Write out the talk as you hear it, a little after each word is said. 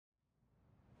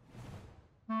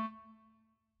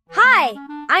Hi,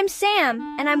 I'm Sam,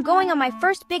 and I'm going on my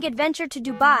first big adventure to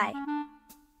Dubai.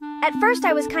 At first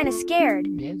I was kind of scared.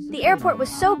 The airport was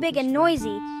so big and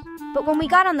noisy, but when we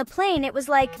got on the plane it was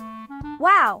like,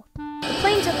 wow. The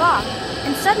plane took off,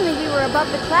 and suddenly we were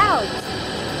above the clouds.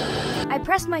 I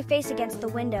pressed my face against the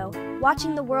window,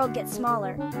 watching the world get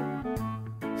smaller.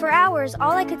 For hours,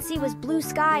 all I could see was blue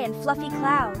sky and fluffy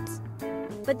clouds.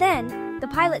 But then, the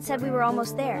pilot said we were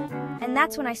almost there, and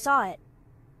that's when I saw it.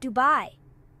 Dubai.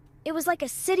 It was like a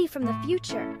city from the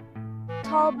future.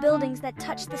 Tall buildings that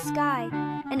touched the sky,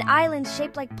 and islands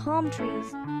shaped like palm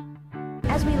trees.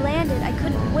 As we landed, I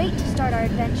couldn't wait to start our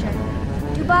adventure.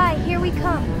 Dubai, here we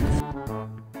come.